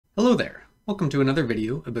Hello there! Welcome to another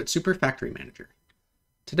video about Super Factory Manager.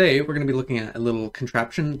 Today we're going to be looking at a little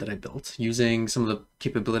contraption that I built using some of the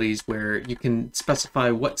capabilities where you can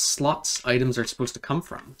specify what slots items are supposed to come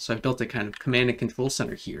from. So I've built a kind of command and control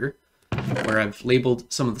center here where I've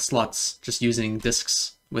labeled some of the slots just using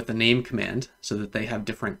disks with a name command so that they have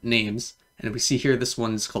different names. And if we see here, this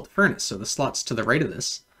one's called furnace. So the slots to the right of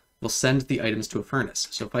this will send the items to a furnace.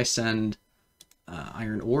 So if I send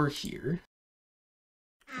iron ore here,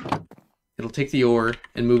 it'll take the ore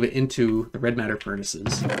and move it into the red matter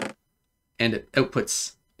furnaces, and it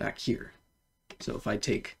outputs back here. So if I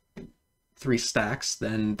take 3 stacks,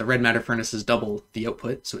 then the red matter furnaces double the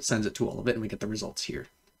output, so it sends it to all of it, and we get the results here.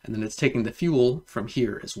 And then it's taking the fuel from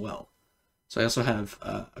here as well. So I also have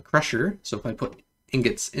a crusher, so if I put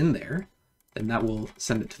ingots in there, then that will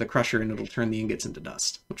send it to the crusher and it'll turn the ingots into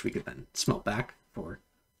dust, which we could then smelt back for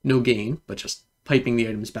no gain, but just piping the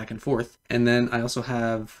items back and forth. And then I also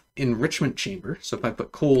have enrichment chamber. So if I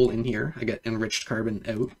put coal in here, I get enriched carbon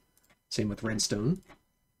out. Same with redstone.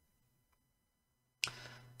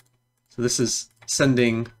 So this is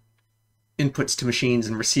sending inputs to machines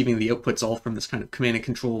and receiving the outputs all from this kind of command and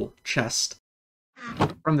control chest.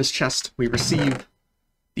 From this chest, we receive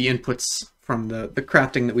the inputs from the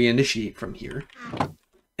crafting that we initiate from here.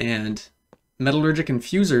 And metallurgic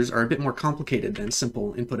infusers are a bit more complicated than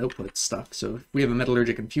simple input-output stuff. So if we have a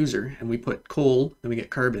metallurgic infuser and we put coal, then we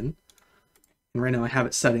get carbon. And right now I have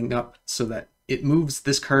it setting up so that it moves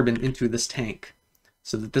this carbon into this tank,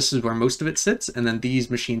 so that this is where most of it sits, and then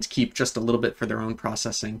these machines keep just a little bit for their own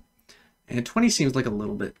processing. And 20 seems like a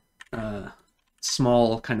little bit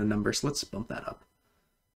small kind of number, so let's bump that up.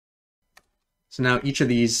 So now each of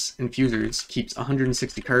these infusers keeps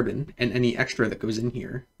 160 carbon, and any extra that goes in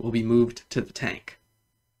here will be moved to the tank.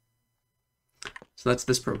 So that's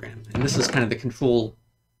this program, and this is kind of the control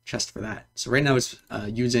chest for that. So right now it's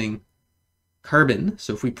using carbon,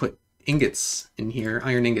 so if we put ingots in here,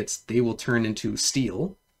 iron ingots, they will turn into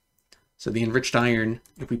steel. So the enriched iron,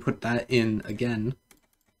 if we put that in again,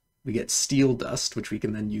 we get steel dust, which we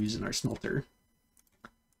can then use in our smelter.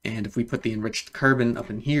 And if we put the enriched carbon up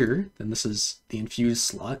in here, then this is the infused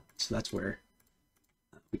slot. So that's where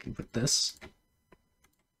we can put this.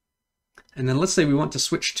 And then let's say we want to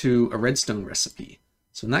switch to a redstone recipe.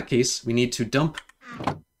 So in that case, we need to dump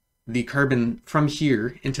the carbon from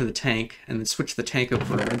here into the tank and then switch the tank out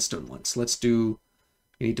for a redstone one. So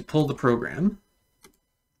we need to pull the program,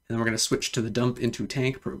 and then we're going to switch to the dump into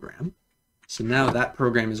tank program. So now that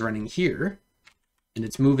program is running here, and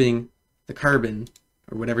it's moving the carbon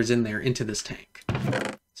or whatever's in there into this tank.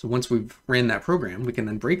 So once we've ran that program, we can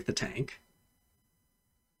then break the tank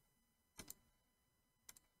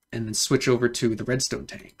and then switch over to the redstone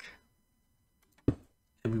tank.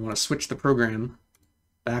 And we want to switch the program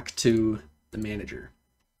back to the manager.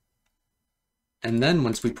 And then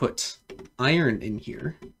once we put iron in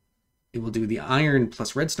here, it will do the iron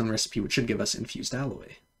plus redstone recipe, which should give us infused alloy.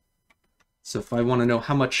 So if I want to know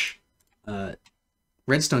how much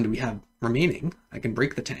redstone do we have remaining, I can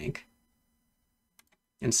break the tank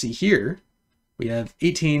and see here we have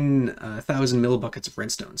 18,000 millibuckets of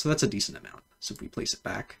redstone, so that's a decent amount. So if we place it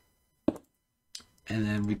back and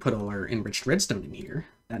then we put all our enriched redstone in here,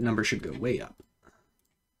 that number should go way up.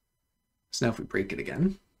 So now if we break it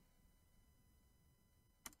again,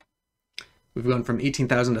 we've gone from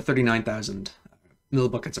 18,000 to 39,000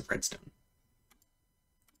 millibuckets of redstone.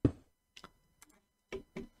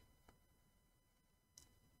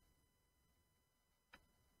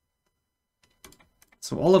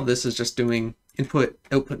 So all of this is just doing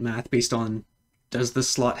input-output math based on, does this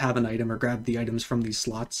slot have an item, or grab the items from these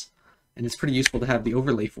slots. And it's pretty useful to have the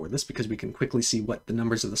overlay for this because we can quickly see what the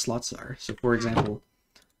numbers of the slots are. So for example,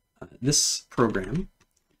 this program,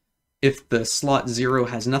 if the slot 0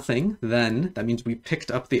 has nothing, then that means we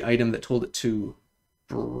picked up the item that told it to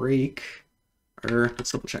break, or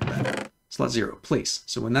let's double check that. Slot 0, place.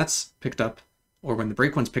 So when that's picked up, or when the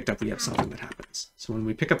break one's picked up, we have something that happens. So when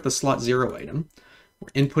we pick up the slot 0 item,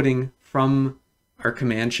 we're inputting from our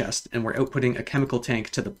command chest and we're outputting a chemical tank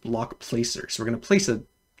to the block placer. So we're going to place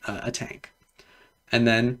a tank. And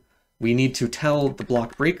then we need to tell the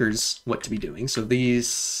block breakers what to be doing. So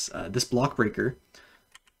this block breaker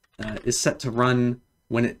is set to run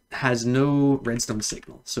when it has no redstone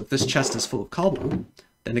signal. So if this chest is full of cobble,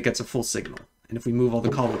 then it gets a full signal. And if we move all the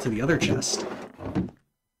cobble to the other chest,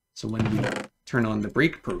 so when we turn on the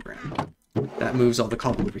break program, that moves all the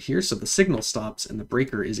cobble over here, so the signal stops and the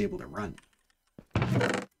breaker is able to run.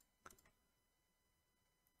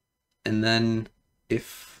 And then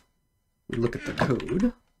if we look at the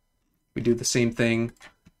code, we do the same thing.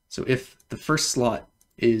 So if the first slot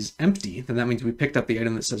is empty, then that means we picked up the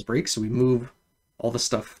item that says break, so we move all the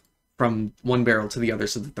stuff from one barrel to the other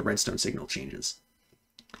so that the redstone signal changes.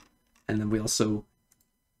 And then we also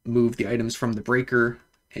move the items from the breaker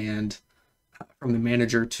and from the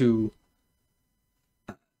manager to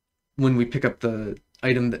when we pick up the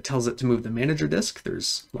item that tells it to move the manager disk.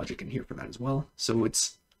 There's logic in here for that as well. So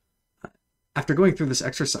it's after going through this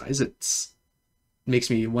exercise, it's makes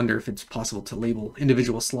me wonder if it's possible to label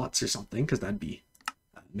individual slots or something, because that'd be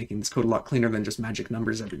making this code a lot cleaner than just magic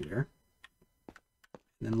numbers everywhere.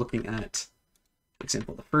 And then looking at, for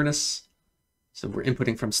example, the furnace. So we're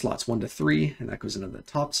inputting from slots 1 to 3, and that goes into the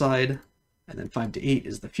top side. And then 5 to 8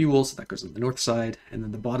 is the fuel, so that goes on the north side. And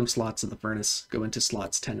then the bottom slots of the furnace go into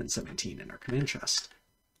slots 10 and 17 in our command chest.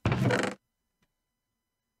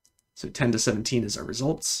 So 10 to 17 is our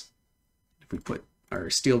results. If we put our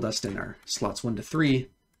steel dust in our slots 1 to 3,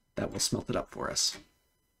 that will smelt it up for us.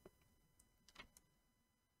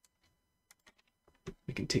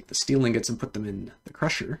 We can take the steel ingots and put them in the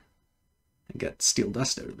crusher and get steel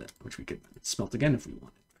dust out of it, which we could smelt again if we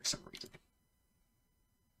wanted for some reason.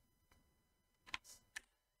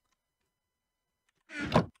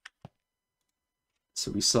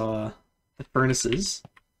 So we saw the furnaces,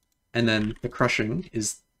 and then the crushing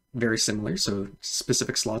is very similar, so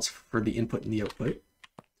specific slots for the input and the output.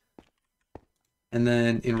 And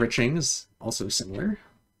then enriching is also similar.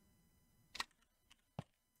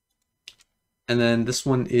 And then this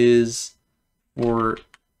one is for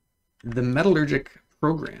the metallurgic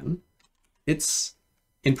program. It's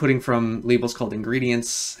inputting from labels called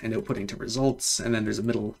ingredients and outputting to results, and then there's a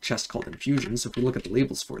middle chest called infusion. So if we look at the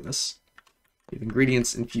labels for this, we have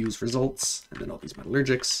ingredients, infuse, results, and then all these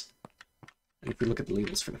metallurgics. And if we look at the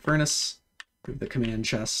labels for the furnace, we have the command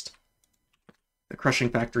chest. The crushing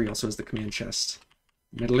factory also has the command chest.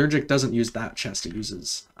 Metallurgic doesn't use that chest, it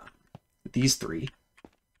uses these three.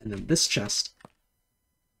 And then this chest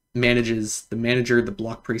manages the manager, the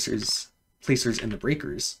block placers, and the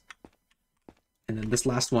breakers. And then this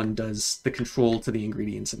last one does the control to the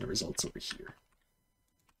ingredients and the results over here.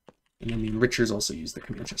 And then the enrichers also use the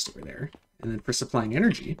command chest over there. And then for supplying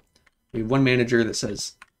energy, we have one manager that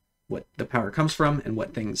says what the power comes from and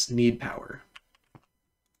what things need power.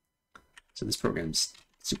 So this program's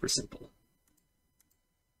super simple.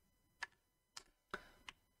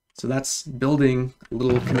 So that's building a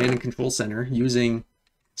little command and control center using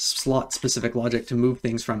slot-specific logic to move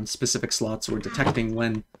things from specific slots, or detecting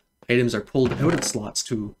when items are pulled out of slots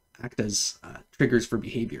to act as triggers for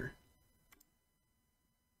behavior.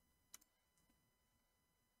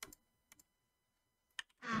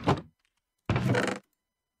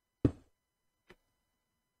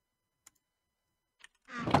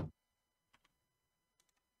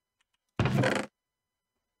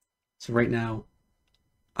 So right now,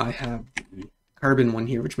 I have the carbon one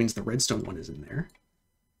here, which means the redstone one is in there.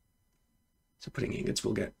 So putting ingots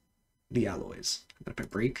will get the alloys. But if I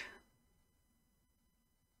break,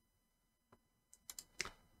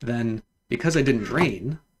 then because I didn't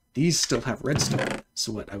drain, these still have redstone.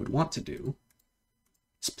 So what I would want to do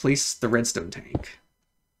is place the redstone tank,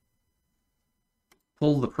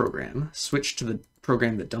 pull the program, switch to the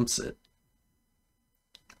program that dumps it,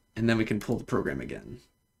 and then we can pull the program again,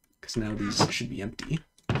 because now these should be empty.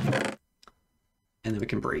 And then we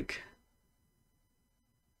can break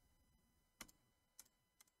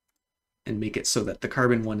and make it so that the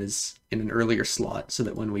carbon one is in an earlier slot, so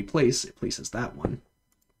that when we place, it places that one.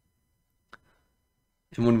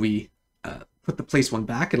 And when we put the place one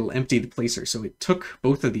back, it'll empty the placer. So it took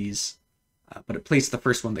both of these, but it placed the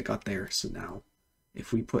first one that got there. So now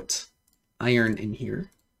if we put iron in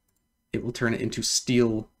here, it will turn it into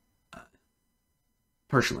steel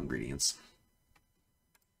partial ingredients.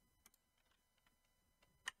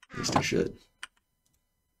 At least it should.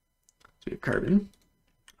 So we have carbon.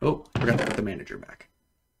 Oh, I forgot to put the manager back.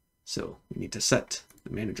 So we need to set the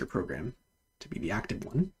manager program to be the active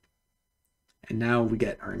one. And now we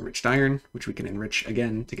get our enriched iron, which we can enrich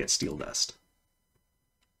again to get steel dust.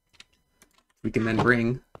 We can then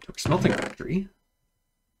bring to our smelting factory.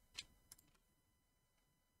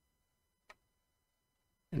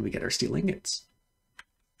 And we get our steel ingots.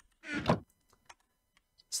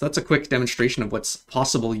 So that's a quick demonstration of what's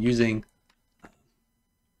possible using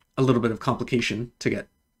a little bit of complication to get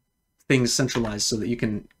things centralized so that you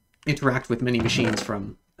can interact with many machines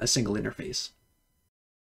from a single interface.